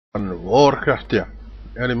Warcaftia.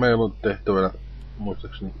 Eli meillä on tehtävänä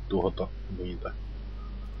muistaakseni tuhota niitä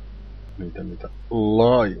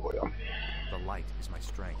laivoja. The light is my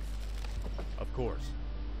strength. Of course.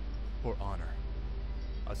 For honor.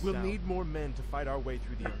 We'll need more men to fight our way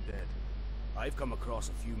through the undead. I've come across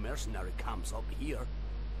a few mercenary camps up here.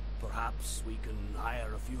 Perhaps we can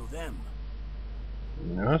hire a few of them.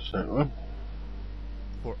 Ja, selvä.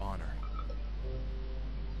 For honor.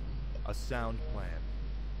 A sound plan.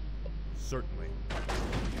 Certainly.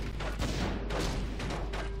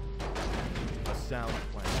 A sound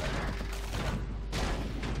plan.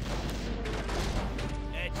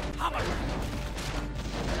 Edge, hammer!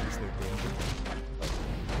 Is there danger?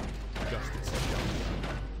 Justice.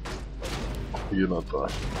 Hiilataan.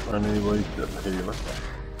 Aina ei voi itseällä hiilata.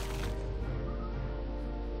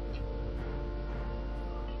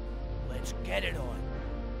 Let's get it on.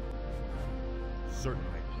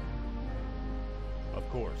 Certainly. Of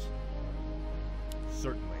course.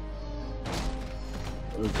 Certainly.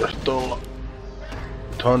 Mitäs tuolla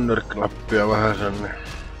Thunderclappia vähän sen.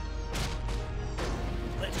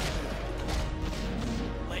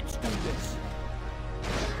 Let's do this.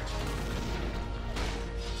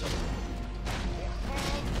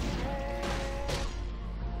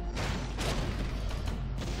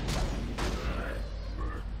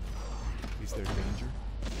 Is there danger?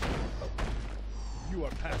 You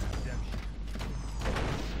are past redemption.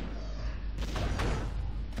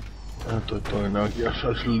 Toi toinenkin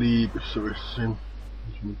osaisi liipissä vissiin.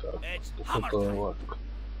 Jos mitään tuhotaan vaikka.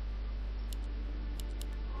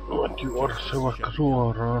 Voit juoda se vaikka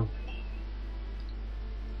suoraan.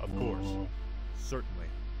 Of course. Certainly.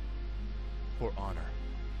 For honor.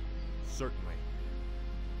 Certainly.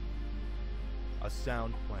 A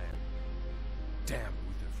sound plan. Damn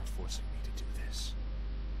Luther for forcing me to do this.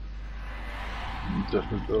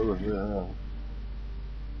 Mitäs nyt olisi enää?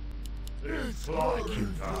 It's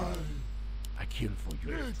slaughtering time. I kill for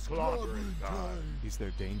you. It's slaughtering time. Is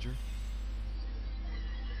there danger?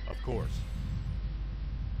 Of course.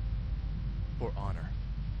 For honor.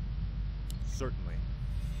 Certainly.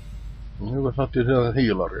 Hyvä saatiin sieltä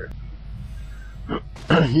hiilaria.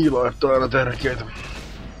 Hiilaajat on aina tärkeitä. A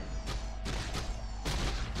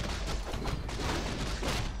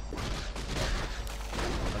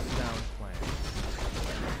sound plan.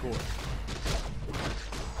 Of course.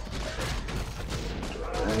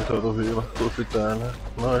 Ei saatu hiilattua pitää enää.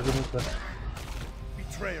 No ei se mitään.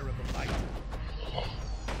 Betrayer of the light.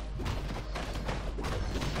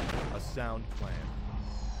 A sound plan.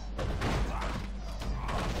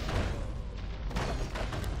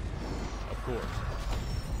 Of course.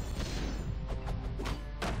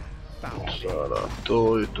 Foul. Saadaan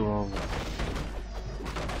toi tuolla.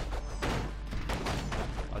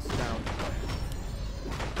 A sound plan.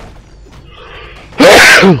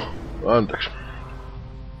 Anteeksi.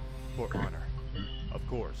 For honor. Of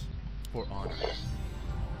course. For honor.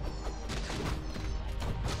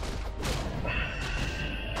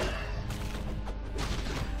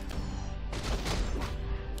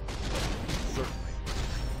 Certainly.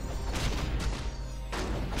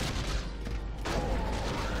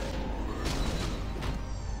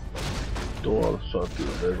 Tuolla saatiin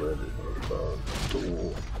leveli.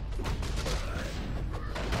 Tuo.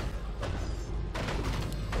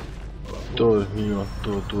 Toi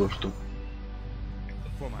hiilattua tuosta.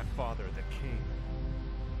 For my father, the king.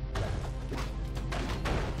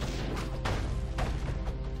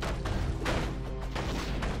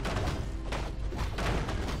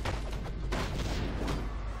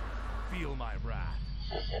 Feel my wrath.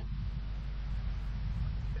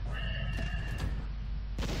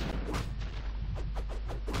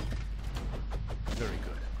 Very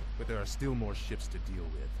good. But there are still more ships to deal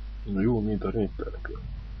with. No juu, niitä riittää kyllä.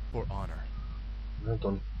 For honor. Nyt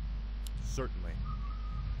on Certainly.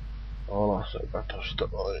 alas eikä tosta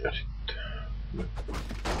noin ja sitten.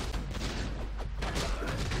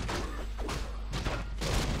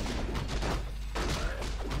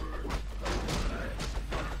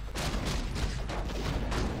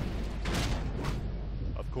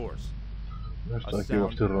 Of course. Jostain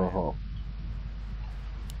kivasti rahaa.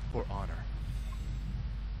 For honor.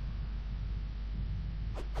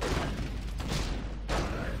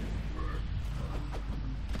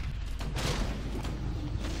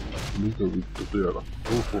 Mikä vittu siellä?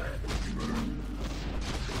 Of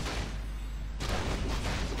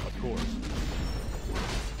course.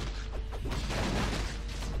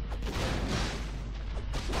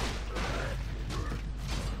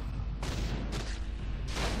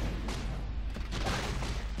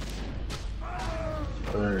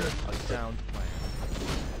 Ei. A sound plan.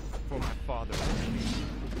 For my father.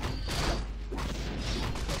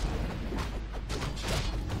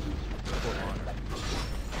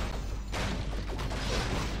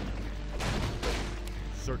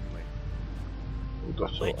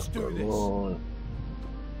 Let's do this. Noin.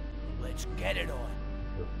 Let's get it on.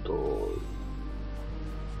 Ja toi.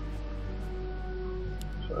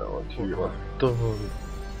 Sä oot hiilat tohon.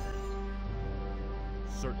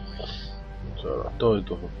 Certainly. Saadaan toi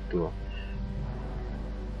tohon tuo.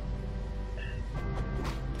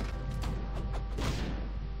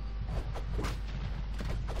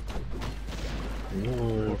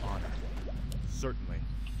 Noin. For honor. Certainly.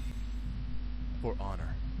 For honor.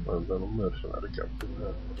 Mä en tainnut mercenarikämppi.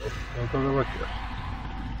 Tää on väkeä.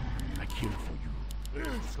 I kill for you.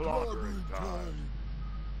 It's slaughtering time.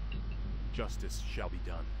 Justice shall be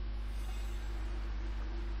done.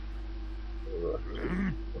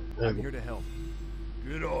 I'm here to help.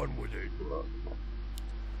 Get on with it.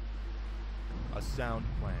 A sound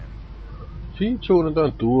plan. Siitä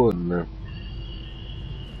suunnataan tuonne.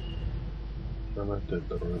 Mä näyttää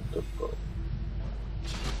tarvitse tappaa.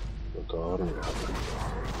 Jotain armeijaa.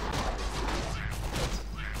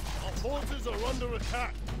 Our forces are under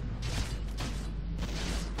attack.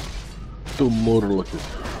 Tuu murlokin.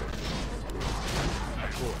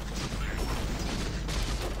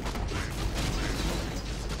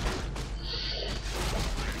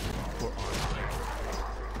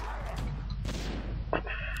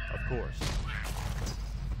 Of course.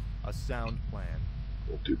 A sound plan.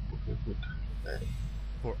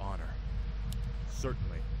 For honor.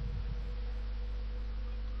 Certainly.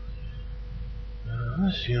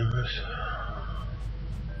 Yes.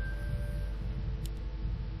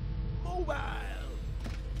 Mobile.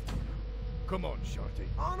 Come on, Shorty.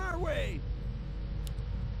 On our way.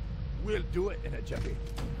 We'll do it in a jiffy.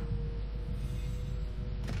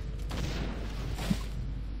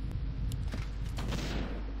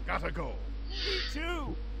 Gotta go. Me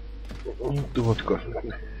too. Tuhotkaas nyt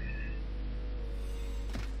ne.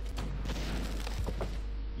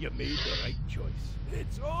 You made the right choice.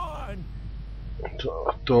 It's on.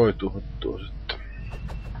 Saa toi tuhottua sitten.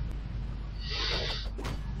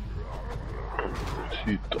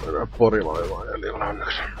 Siitä on enää pari laivaa jäljellä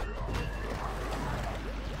onneksi.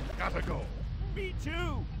 Gotta go. Me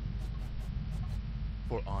too.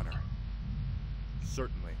 For honor.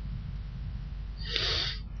 Certainly.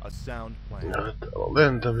 A sound plan. Ja täällä on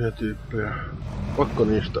lentäviä tyyppejä. Pakko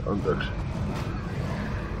niistä anteeksi.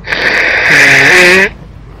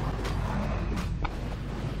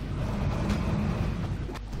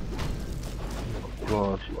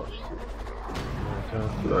 Klaaslasti. Tää on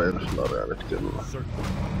kyllä enslareja nyt kyllä. Certainly.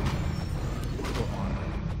 For honor.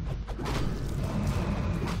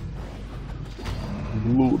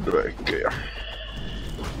 Bluedrakeja.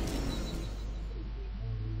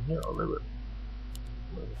 Joo, level.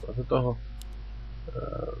 Laitetaan se tohon. Tää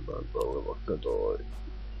oli vaikka toi.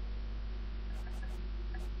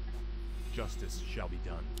 Justice shall be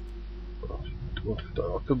done. Sitten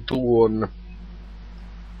otetaan vaikka tuonne.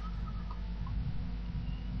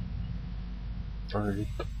 Ai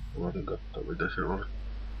vittu. Mä voisin kattoo mitä siellä oli.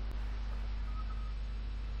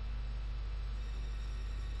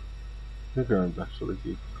 Mikähän tässä oli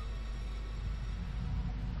kikka?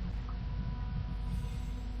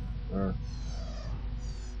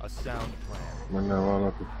 A sound plan. Mennään vaan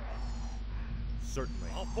läpi. Certainly.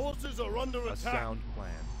 Our forces are under A attack. sound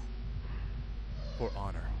plan. For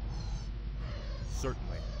honor.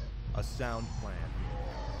 Certainly. A sound plan.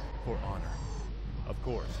 For honor. Of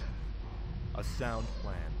course. A sound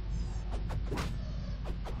plan.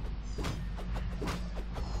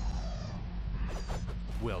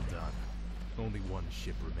 Well done. Only one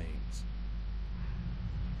ship remains.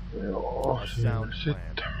 Joo, A siinä sound sitten.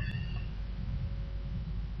 plan.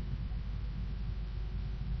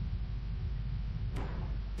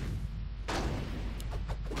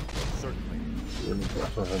 Certainly. Siinä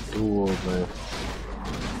taas vähän tuolta ja...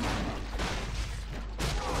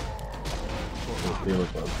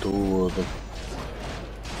 Jotain tuolta.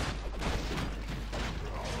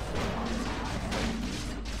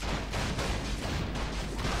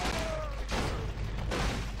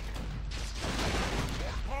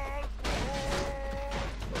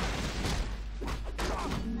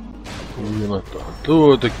 Viilataan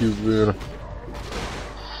tuotakin vielä.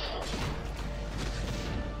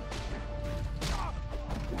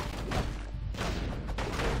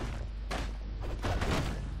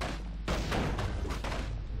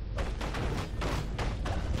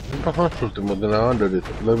 Onpa hassulti muuten nää undeadit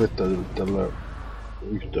levittäytynyt tällä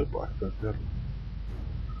yhteen paikkaan kerran.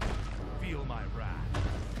 Feel my wrath.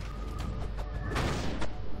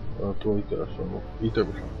 Tuo itässä on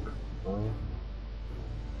itemisakka.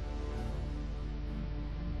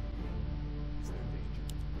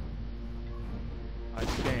 I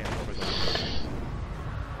stand for the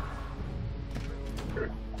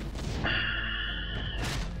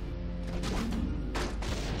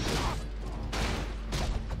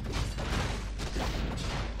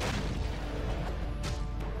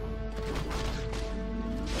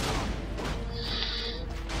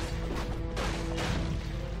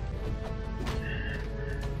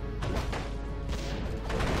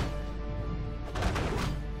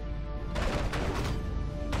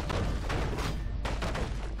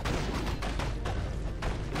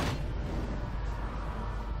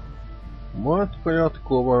Matka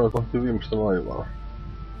jatkuu vain kohti viimeistä laivaa.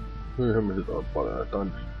 Yhden me sitä on paljon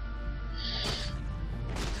tänne.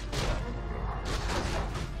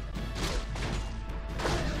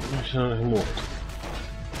 Missä on se muuta?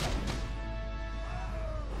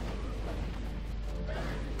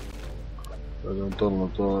 Täällä on tuolla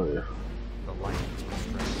toi ja...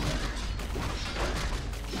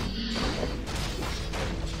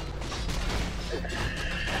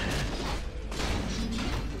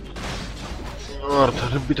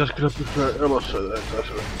 Sen pitäis kyllä pysyä elossa ja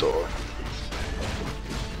se toi.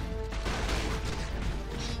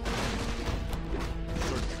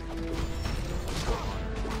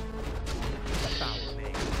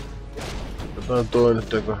 Jotain toinen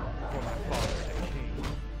teko.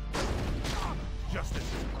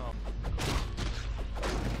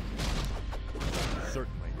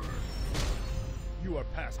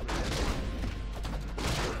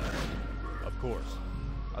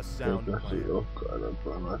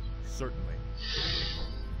 Certainly.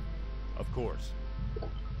 Of course.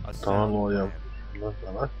 A Talo ja... No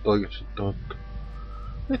tää näyttää oikeesti totta.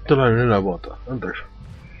 Nyt tulee enää vuotaa. Anteeksi.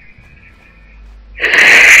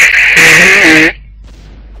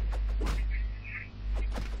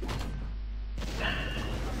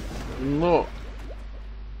 No.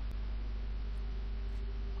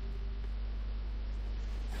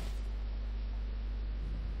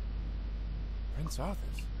 Prince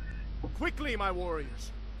Arthur's. Quickly, my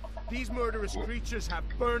warriors! These murderous creatures have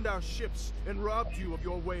burned our ships and robbed you of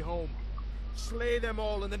your way home. Slay them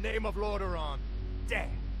all in the name of Lordaeron.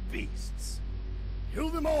 Damn beasts! Kill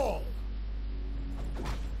them all!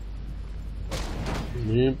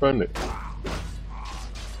 Niinpä nyt.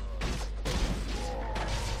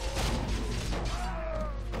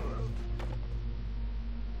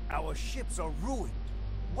 Our ships are ruined.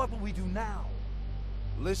 What will we do now?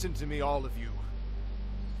 Listen to me, all of you.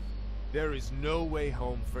 There is no way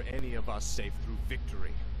home for any of us save through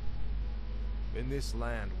victory. In this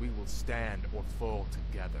land, we will stand or fall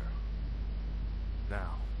together.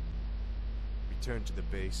 Now, return to the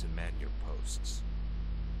base and man your posts.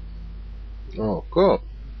 Ok.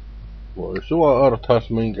 Voi sua Arthas,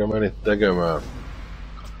 minkä menit tekemään.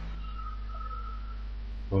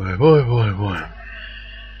 Voi.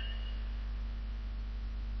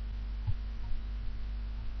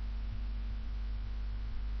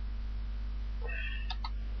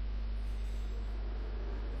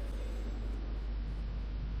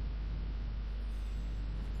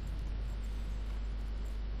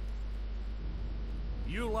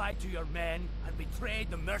 You lied to your men and betrayed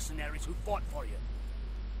the mercenaries who fought for you.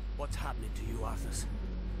 What's happening to you, Arthas?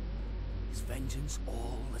 Is vengeance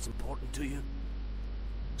all that's important to you?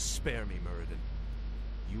 Spare me, Muradin.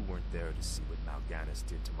 You weren't there to see what Mal'Ganis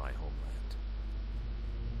did to my homeland.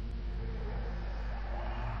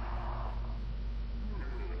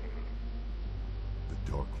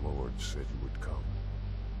 The Dark Lord said you would come.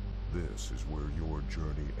 This is where your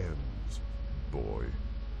journey ends, boy.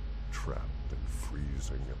 Trapped and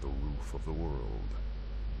freezing at the roof of the world,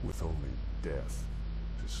 with only death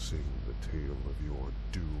to sing the tale of your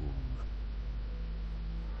doom.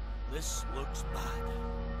 This looks bad.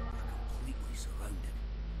 We're completely surrounded.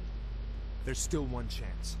 There's still one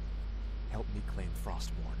chance. Help me claim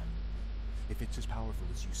Frostborn. If it's as powerful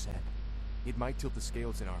as you said, it might tilt the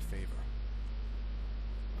scales in our favor.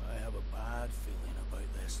 I have a bad feeling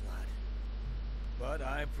about this, lad. But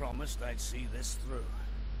I promised I'd see this through.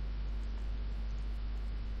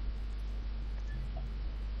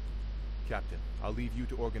 Captain, I'll leave you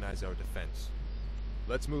to organize our defense.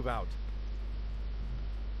 Let's move out.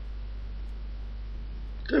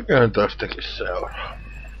 Teköhän tästäkin seuraa.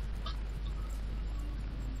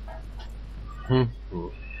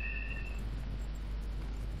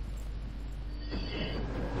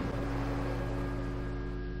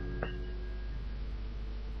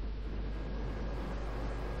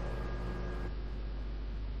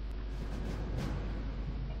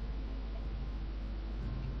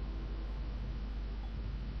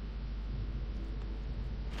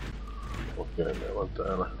 Okei, meillä on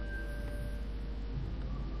täällä.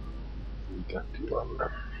 Mikä tilanne?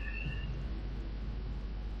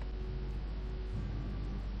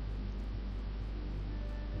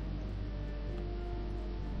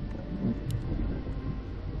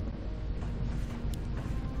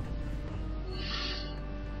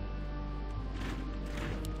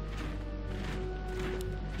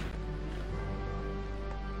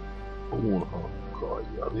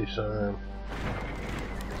 Puunhakkaaja lisää.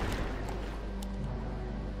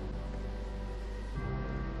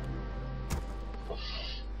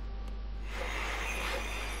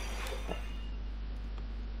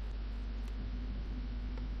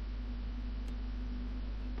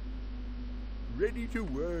 Ready to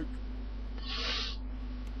work.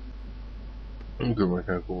 Kyllä mä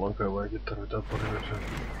käyn kullankaan vaikin tarvitaan pari lisää.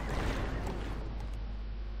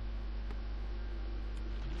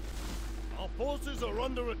 Our forces are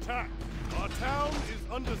under attack. Our town is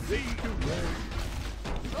under siege.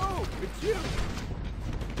 Oh, it's you.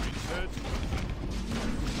 Research.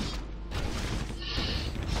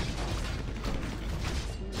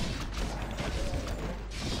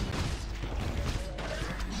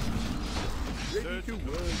 Ready to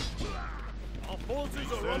work. Our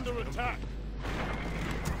forces are under attack.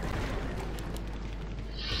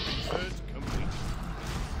 Research complete.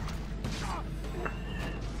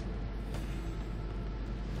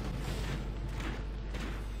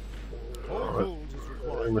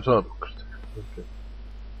 Ei me saatukaan sitä. Okay.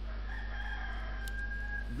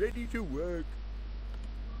 Ready to work.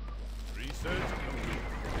 Research complete.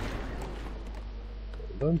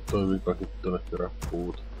 Tää nyt toi vikakin tänne kerää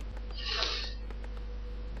puuta.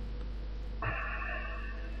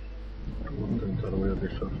 Muuten tarvii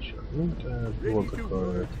resurssia. Mitään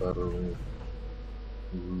tuoltakaan ei tarvii.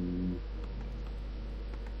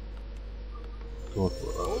 Tuolta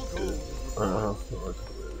voidaan lähteä. Aha, noita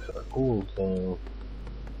tarvii lisää kultaa.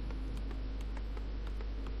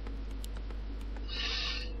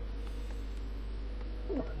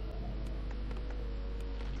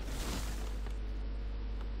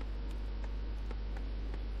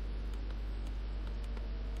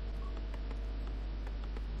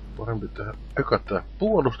 Parempi tehdä eka tää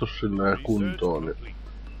puolustus sillä ja kuntoon, niin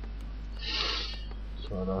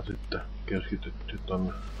saadaan sitten keskityttyä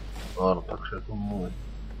tonne Artakseen sun muin.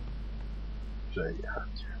 Se jää.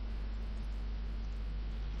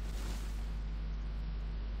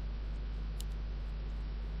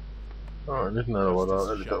 Ai, nyt näillä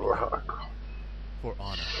voidaan edetä vähän aikaa. For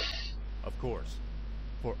honor. Of course.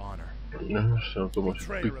 For honor. Se on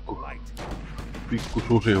tommosia pikku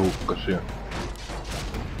susihukkasia.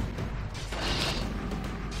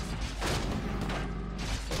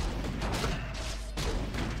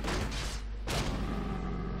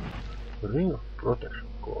 Ring of Protection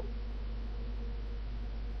Call.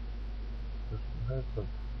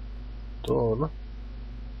 Tuolla.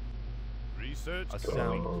 Research A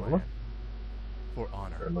sound plan. For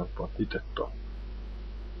honor. En oppaa ite tuolla.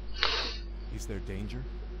 Is there danger?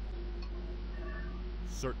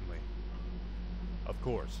 Certainly. Of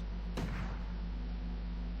course.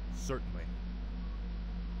 Certainly.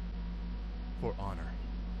 For honor.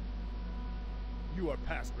 You are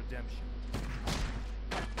past redemption.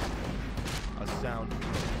 A sound.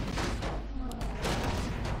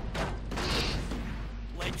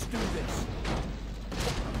 Let's do this.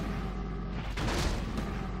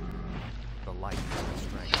 The light and the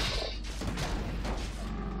strength.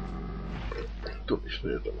 Tulis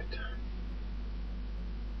vielä mitään.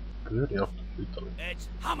 Kyllä johtaa siitä oli. It's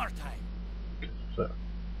hammer time. Se.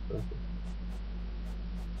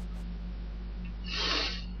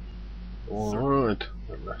 Alright.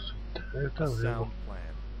 Mennään sitten. Ei tää A on vielä sound plan.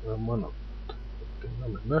 vähän manottaa.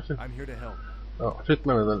 Mennään sitten. I'm here to help. Joo, sit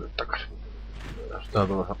mennään tänne takas. Jos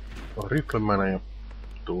täältä vähän on riflemäinen ja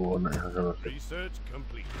tuonne ihan sellaista. Research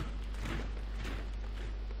complete.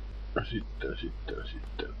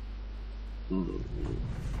 Sitten.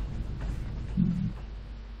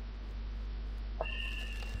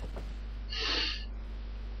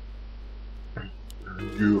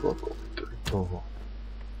 Gyrokopteri toho.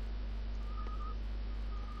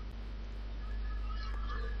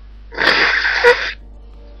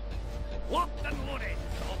 Locked and loaded.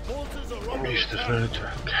 Our forces are under Mistä attack. se nyt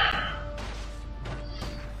sähkää?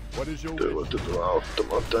 What is your Te wish? voitte tulla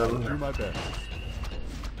auttamaan I'll do tänne. my best.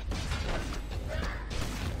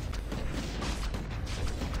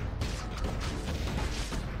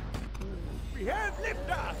 We have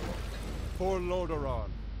liftoff. For Lordaeron.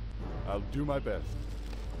 I'll do my best.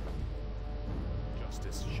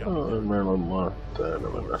 Justice shall. Ai, meillä on maat täällä.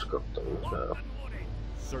 Mennääs katsomaan mitä on.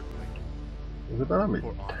 Certainly. Onko täällä For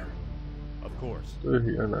mitään? honor. Of course.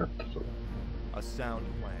 Tyhjää näyttäis on. A sound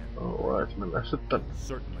plan. Alright, mennään sitten.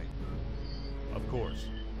 Certainly. Of course.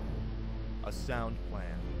 A sound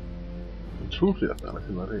plan. Susia täällä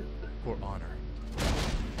kyllä riittää. For honor.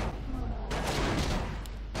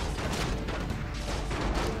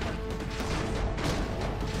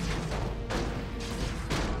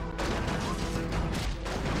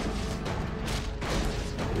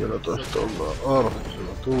 Vielä tosta ollaan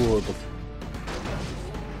Arksella tuota.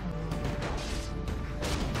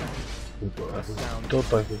 Nyt on vähän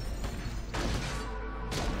totakin.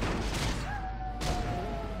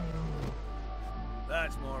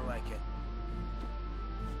 That's more like it.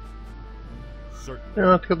 Certainly.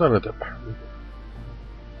 Ja jatketaan eteenpäin.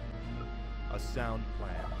 A sound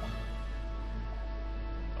plan.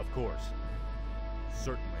 Of course.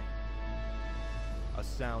 Certainly. A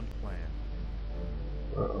sound plan.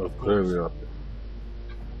 There we are.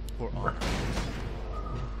 For honor.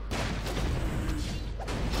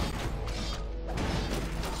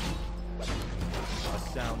 A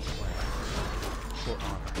sound plan. For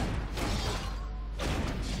honor.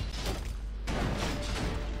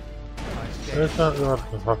 Ei saa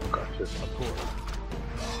varsin hakkaa sitä. Of course.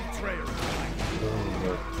 Betrayer.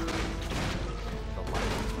 The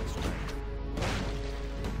light is my strength.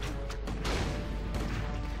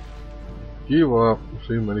 Kiva,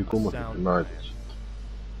 siinä meni kummastakin naiset.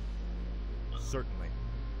 Certainly.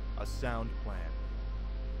 A sound plan.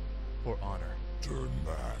 For honor. Turn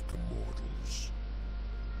back, mortals.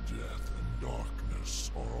 Death and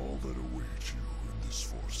darkness are all that await you in this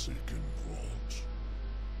forsaken vault.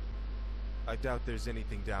 I doubt there's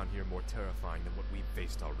anything down here more terrifying than what we've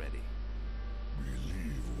faced already.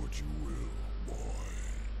 Believe what you will, boy.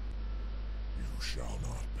 You shall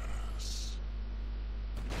not pass.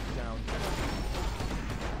 Sound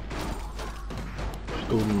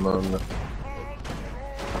Stunnaan ne.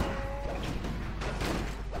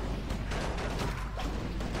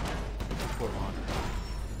 for honor.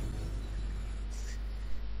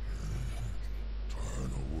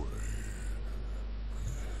 Turn away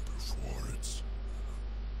before it's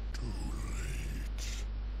too late.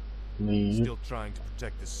 Niin. Still trying to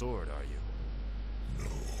protect the sword, are you?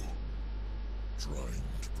 No. Trying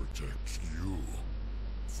to protect you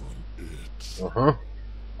from it. Aha.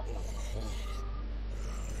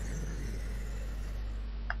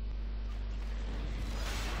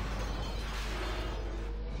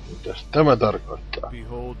 Mitäs tämä tarkoittaa?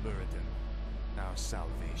 Behold, Muradin, our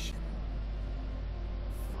salvation.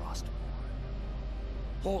 Frostborn.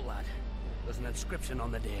 Bolt lad, there's an inscription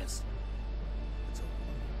on the dais.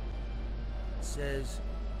 It says,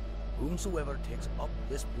 "Whomsoever takes up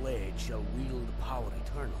this blade shall wield power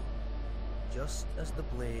eternal. Just as the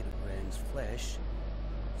blade rends flesh,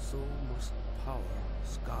 so must power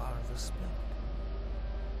scar the spirit."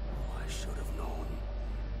 Oh, I should have known.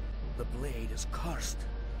 The blade is cursed.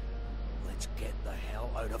 Let's get the hell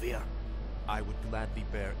out of here. I would gladly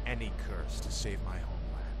bear any curse to save my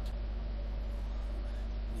homeland.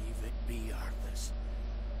 Leave it be, Arthas.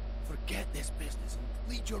 Forget this business and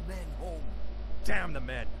lead your men home. Damn the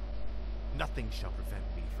men! Nothing shall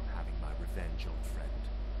prevent me from having my revenge, old friend.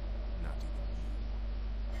 Not even you.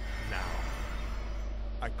 Now,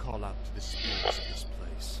 I call out to the spirits of this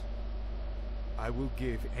place. I will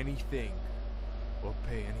give anything or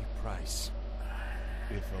pay any price,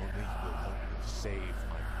 if only you will help me save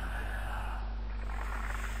my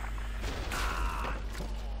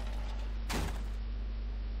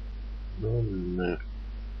No niin.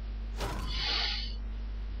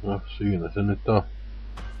 No siinä se nyt on.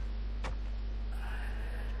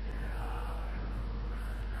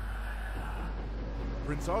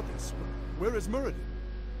 Prince Arthas, where is Muradin?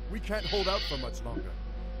 We can't hold out for much longer.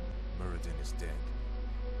 Muradin is dead.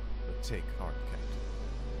 But take heart, Captain.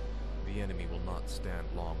 The enemy will not stand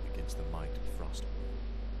long against the might of Frostborn.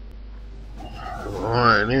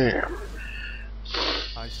 Ai niin.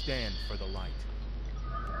 I stand for the light.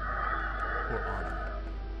 For honor.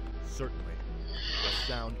 Certainly. A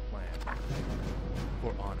sound plan.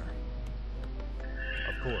 For honor.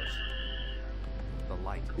 Of course. The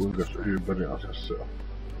light is my Kuinkas strength. ympäriase se on?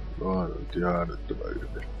 No aina nyt jäädyttävä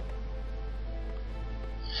yhden.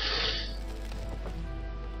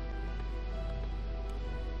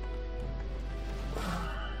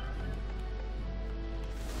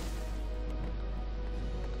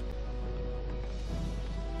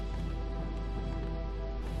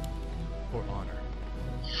 For honor.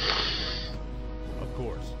 Of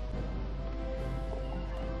course.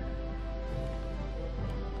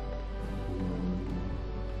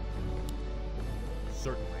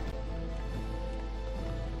 Certainly.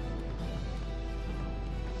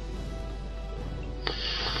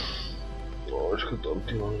 Olisiko ton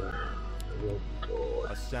tilanne?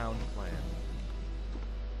 Toi. A sound plan.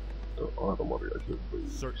 Tuo armoriakin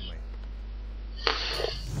viisi. Certainly.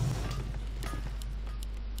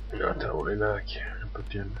 Ja tää oli nääkin. Enpä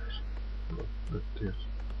tiennyt. No, nyt ties.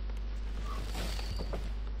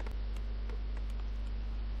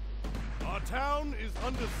 Our town is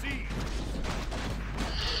under siege.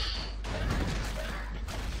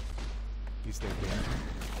 Is there wind?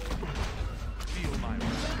 Feel my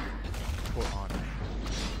wrath. For honor.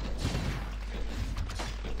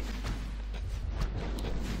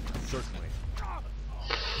 Certainly.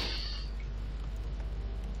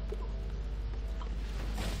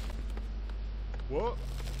 What?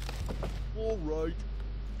 All right.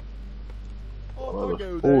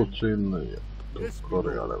 puut sinne ja tuu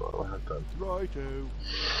korjailemaan vähän tänne. Righto.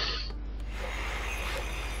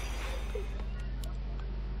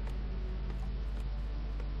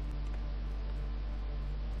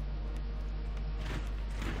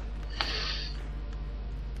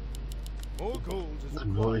 More gold is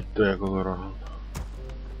No itteä koko rahalla.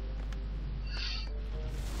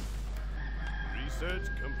 research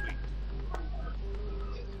complete.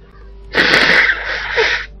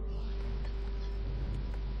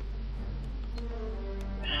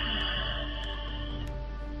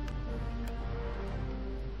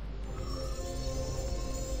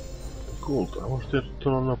 Kultaa voisi tietysti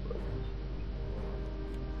tulla nopeasti.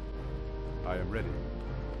 I am ready.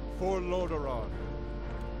 For Lordaeron.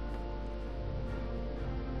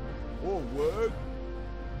 Forward.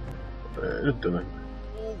 Ei nyt enää.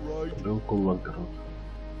 All right. Se on kullan kerran.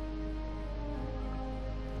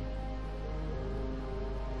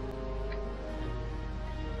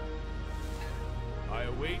 I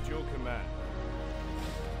await your command.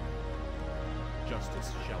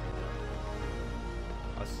 Justice shall be done.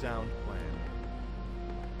 A sound plan.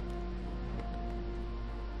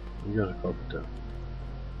 Mikä se kapteeni?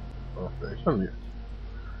 Ei se on niin.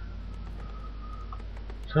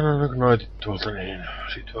 Saadaan Knight'it tuolta niin.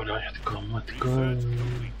 Sit voidaan jatkaa matkaa. Research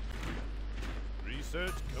complete.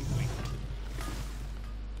 Research complete.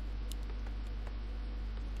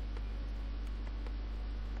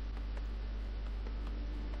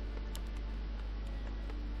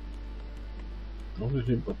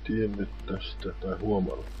 Olisinpa tiennyt tästä tai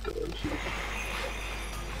huomannut tämän siitä.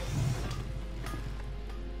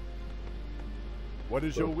 What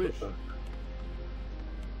is your wish?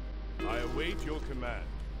 I await your command.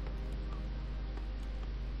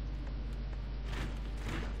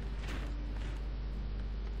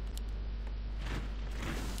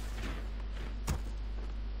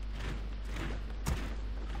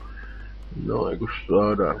 Noin kun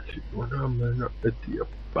saadaan, sit voidaan mennä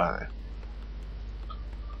eteenpäin.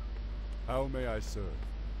 How may I serve?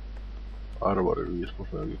 Arvari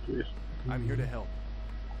 5/45. I'm here to help.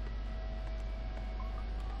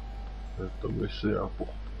 Et on missä apu.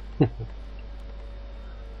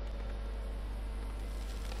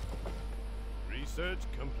 Research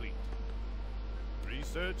complete.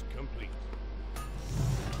 Research complete.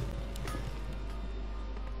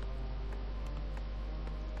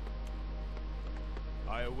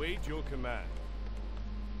 I await your command.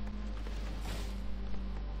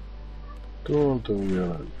 Tuolta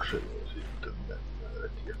vielä yksi ja sitten mennään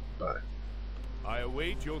eteenpäin. I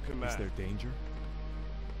await your Is command. there danger?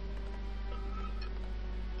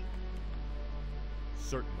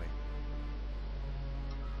 Certainly.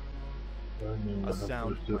 Niin A vähän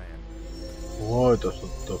sound pystyy. plan. Voitais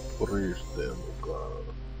ottaa priestejä mukaan.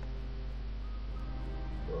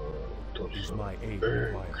 Is Tossa my aid on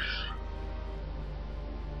required? yksi.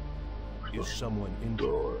 Is someone injured?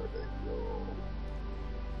 Toinen, joo.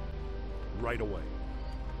 Right away.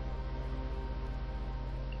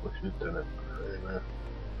 Oiks nyt enemmän? Ei näe.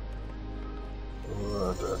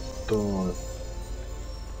 Tää toi.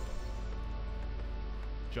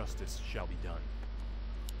 Justice shall be done.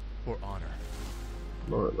 For honor.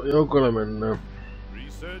 Noilla joukolla mennään.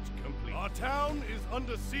 Research complete. Our town is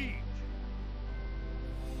under siege.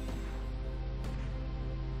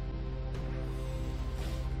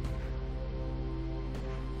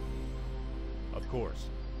 Of course.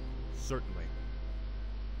 Certainly.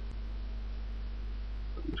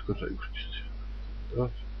 Olisiko se yksi?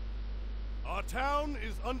 Taas. Our town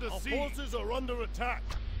is under siege. Our forces are under attack.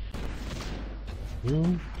 Joo.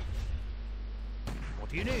 What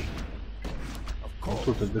do you need? Of Tuo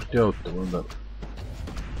course. tietysti auttamaan täällä.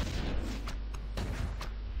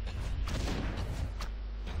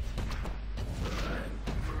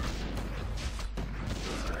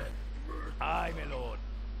 Aye, my lord.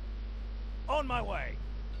 On my way.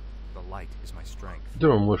 The light is my strength. Miten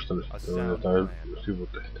mä muistan, että A on sound jotain plan.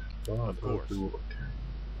 sivutehtäviä? Tää on course. sivutehtäviä.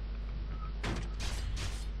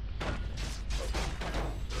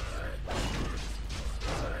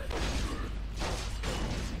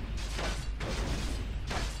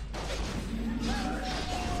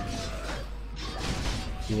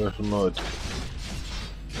 Myös on noita.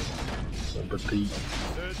 Enpä tiedä.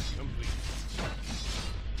 Research complete.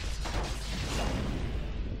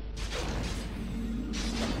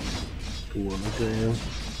 Tuo näkee.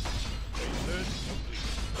 Research complete.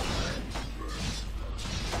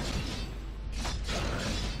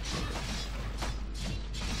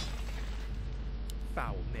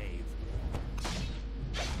 Foul knave.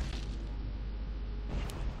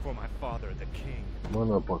 For my father, the king.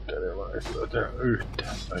 Manapakerilla ei kyllä tehdä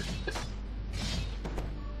yhtään mitään.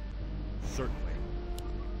 Certainly.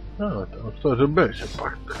 Jaa, tää on toisen basen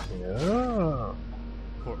paikka. Jaa.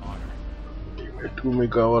 For honor. Ei tuu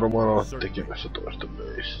mikään varmaan olla tekemässä toista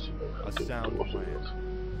basea. A sound plan.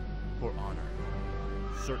 For honor.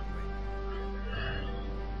 Certainly.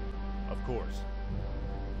 Of course.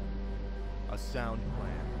 A sound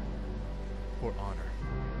plan. For honor.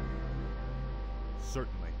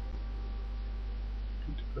 Certainly.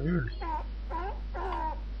 Yli.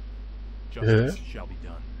 Justice shall be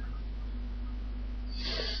done.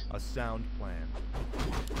 A sound plan.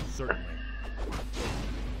 Certainly.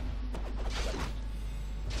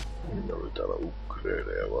 Minä oli täällä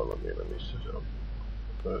upgradeja valmiina, missä se on?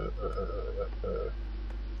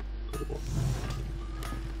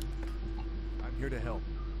 I'm here to help.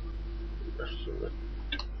 Mitäs se nyt?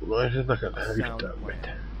 Mulla ei sitäkään tähän yhtään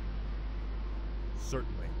mitään.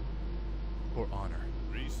 Certainly. For honor.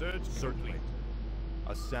 Research certainly.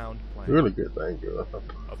 A sound plan. Hylkeitä en kyllä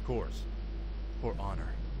tapa. Of course. For honor.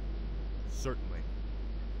 Certainly.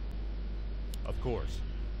 Of course.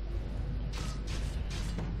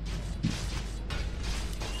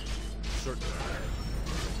 Certainly.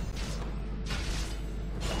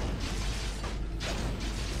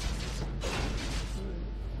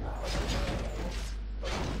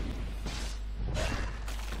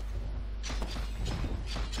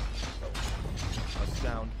 A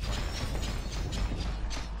sound plan.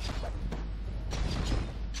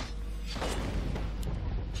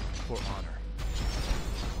 For honor.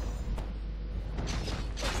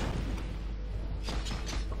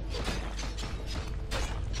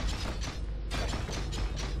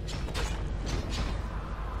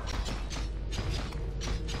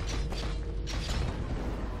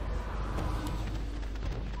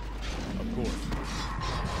 Of course.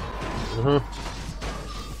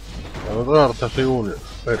 Täällä on raartasi uuni.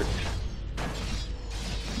 Perkki.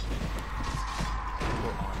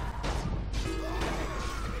 For honor.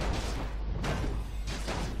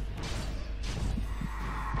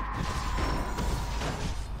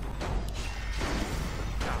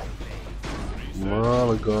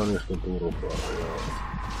 Malkaanista turpaa, joo.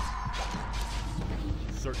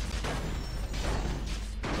 Certainly.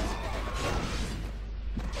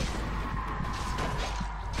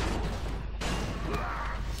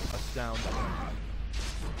 A sound plan.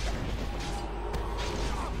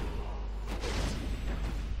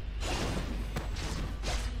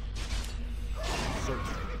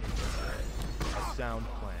 Certainly. A sound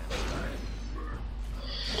plan.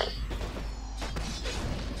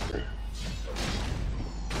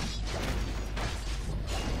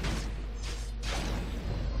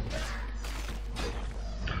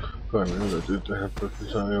 Kai minun täytyy tehdä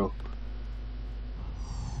lisää joukkoa.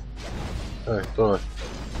 Hei, toi.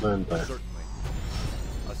 Lentäjä. Certainly.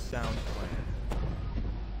 A sound plan.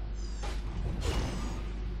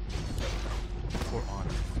 For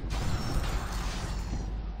honor.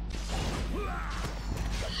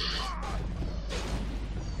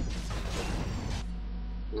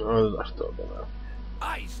 Otetaan tuolta nää.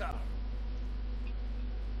 Aye, sir.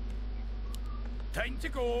 Time to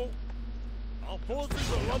go. Our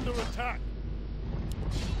forces are under attack.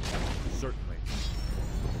 Certainly.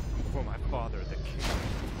 For my father, the king.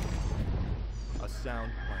 A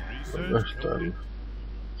sound plan. Tästä.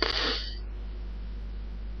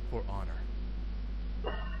 For honor.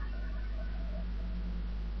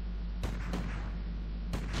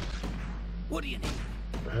 What do you need?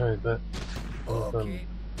 Hei, tää. Okay.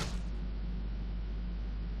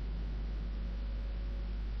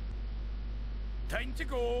 Time to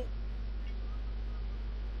go.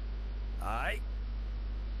 Aye.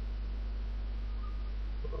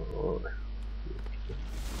 Noin.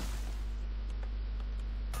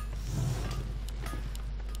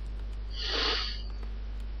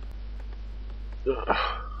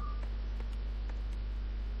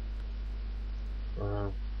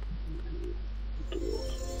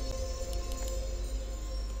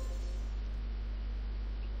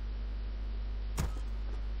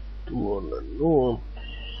 Tuonne nuo.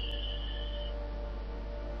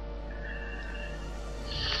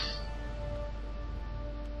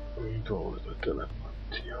 Mitä oli toi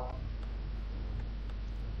telepatti, joo.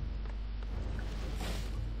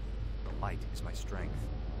 The light is my strength.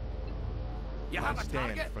 You I have a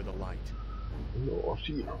stand target? for the light. Joo,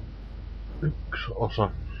 siinä on yksi osa.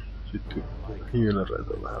 Sitten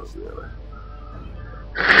hiilereitä vähän vielä.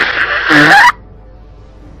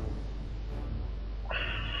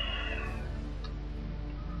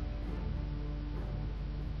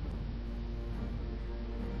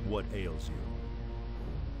 What ails you?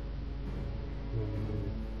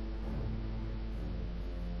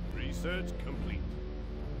 Research complete.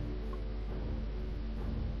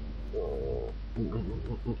 Joo. I come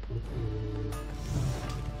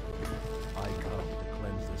to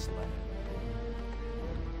cleanse this land.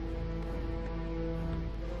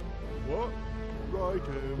 What?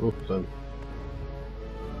 Righto. Tän.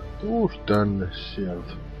 Tuus tänne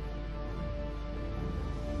sieltä.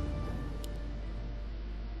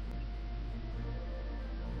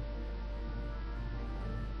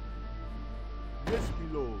 Yes, my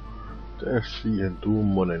lord. Tee siihen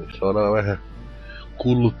tummonen, niin saadaan vähän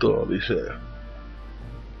kultaa lisää.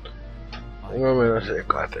 Mä mennä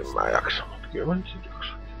sekaan, et en mä jaksa, mut kyllä mä nyt sit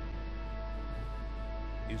jaksan.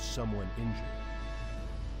 Is someone injured?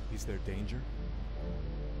 Is there danger?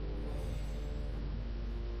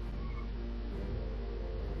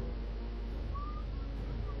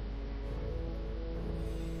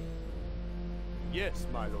 Yes,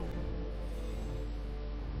 my lord.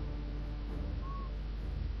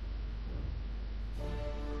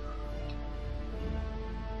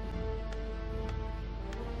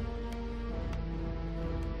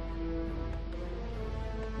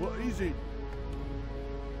 What is it?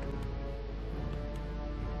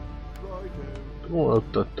 Righto. Tuu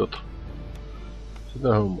näyttää tota.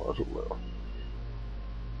 Sitä hommaa sulle on.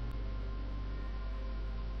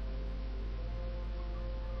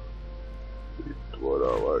 Vittu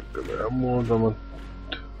voidaan vaikka tehdä muutamat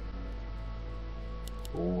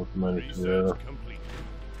muut menit vielä. Complete.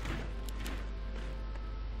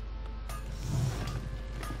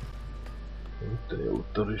 Nyt ei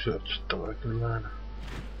uutta researchittavaa kyllä enää.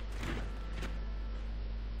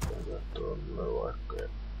 Mennään tonne vaikka ja...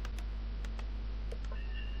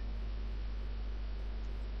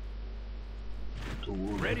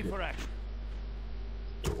 Ready for action.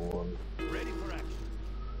 Tuon. Ready for action.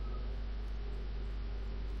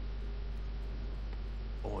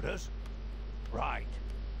 Orders? Right.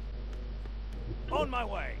 On my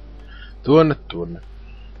way. Tuonne.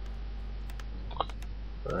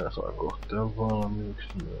 Tää saa kohteen valmiiksi,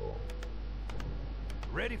 joo.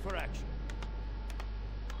 Ready for action.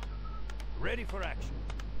 Ready for action.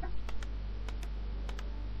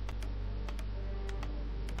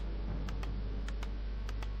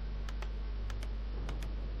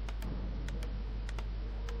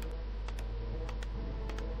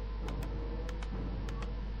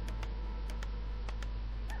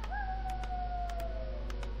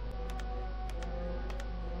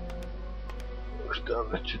 Onks tää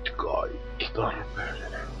nyt sit kaikki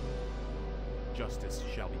tarpeellinen? Justice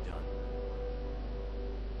shall be done.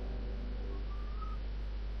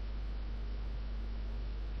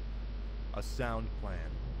 A sound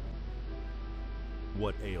plan.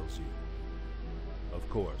 What ails you? Of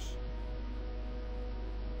course.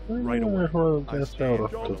 Right away. I stand.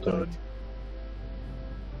 Tota.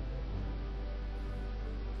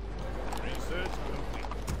 Research complete.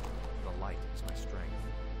 The light is my strength.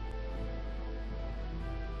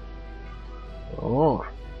 Oo.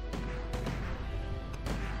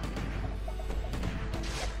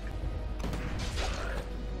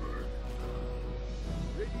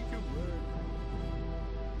 Ready to work.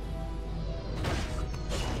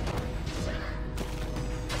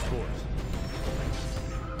 Of course.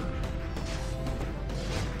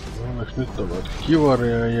 Onneksi nyt on noita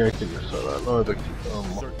kivaria ja jääkin, ne saadaan noitakin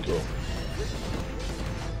ammattua.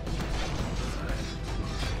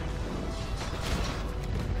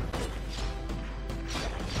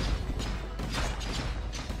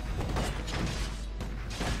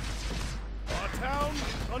 Our town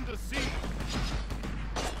is under siege.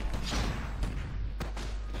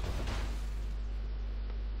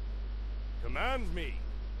 Command me.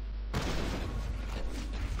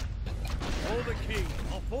 Oh, the king.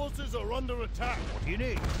 Our forces are under attack. What do you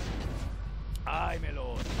need? Aye, my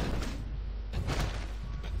lord.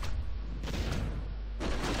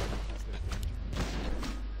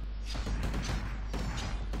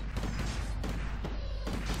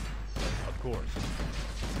 Of course.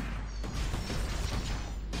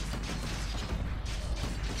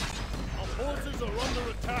 Our forces are under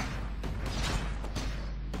attack.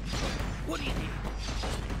 What do you need?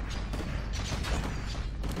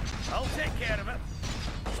 I'll take care of it.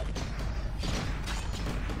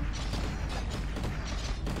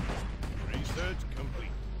 Research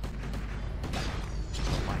complete.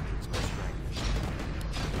 Light is my strength.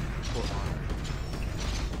 For honor.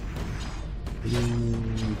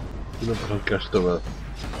 Kylläpä se on kestävää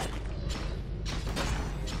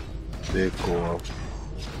tekoa.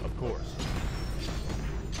 Of course.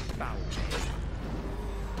 Bow.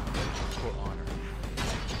 For honor.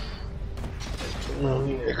 No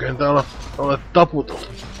niin, eiköhän täällä ole taputeltu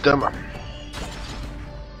tämä.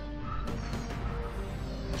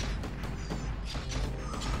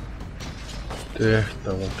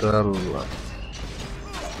 Tehtävä tällä.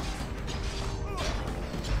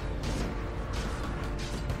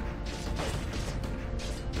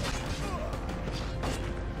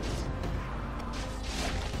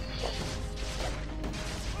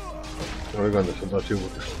 Olikohan tässä jotain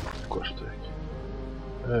sivukosteita?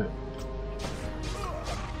 Ei.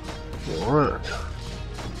 Alright.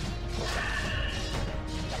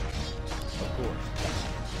 Of course.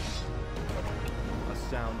 A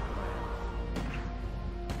sound plan.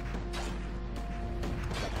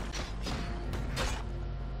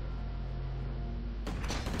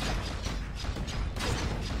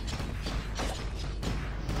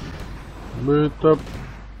 Mitä?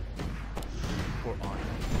 For honor.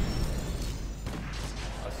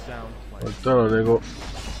 A sound plan. Täällä on niinku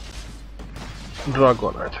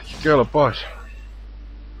dragoneitakin. Kelpais.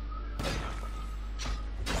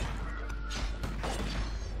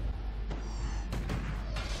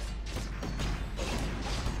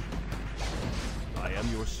 I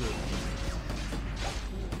am your servant.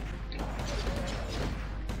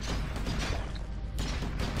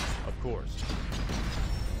 Of course.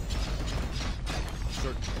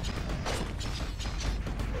 Certainly.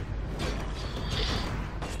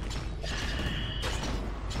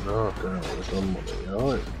 No, täällä oli tommonen,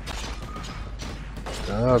 joo.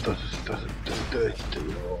 Täältä se sitä sitten teitte,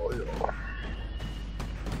 joo.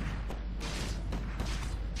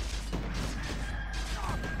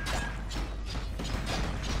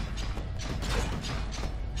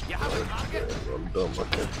 On tomma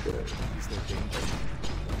ketteen. Is there danger?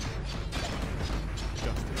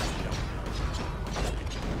 Justice shall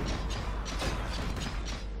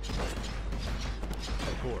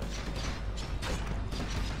Of course.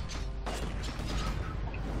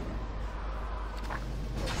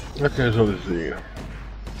 Okei, se oli siinä.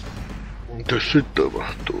 Mitäs sitten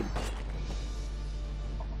tapahtuu?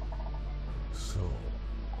 So,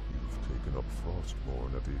 you've taken up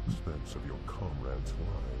Frostborn at the expense of your comrades'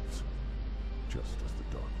 lives. Just as the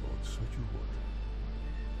Dark Lord said you would.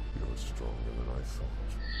 You're stronger than I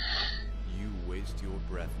thought. You waste your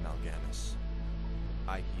breath, Mal'Ganis.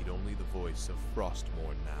 I heed only the voice of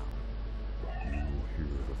Frostmourne now. You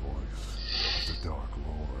hear the voice of the Dark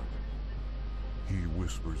Lord. He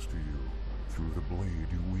whispers to you through the blade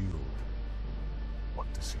you wield.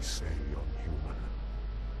 What does he say, young human?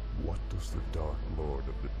 What does the Dark Lord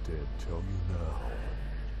of the Dead tell you now?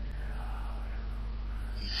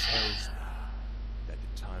 He tells me that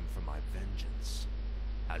the time for my vengeance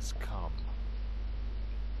has come.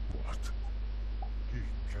 What? He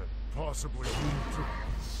can't possibly mean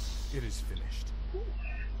to... It is finished.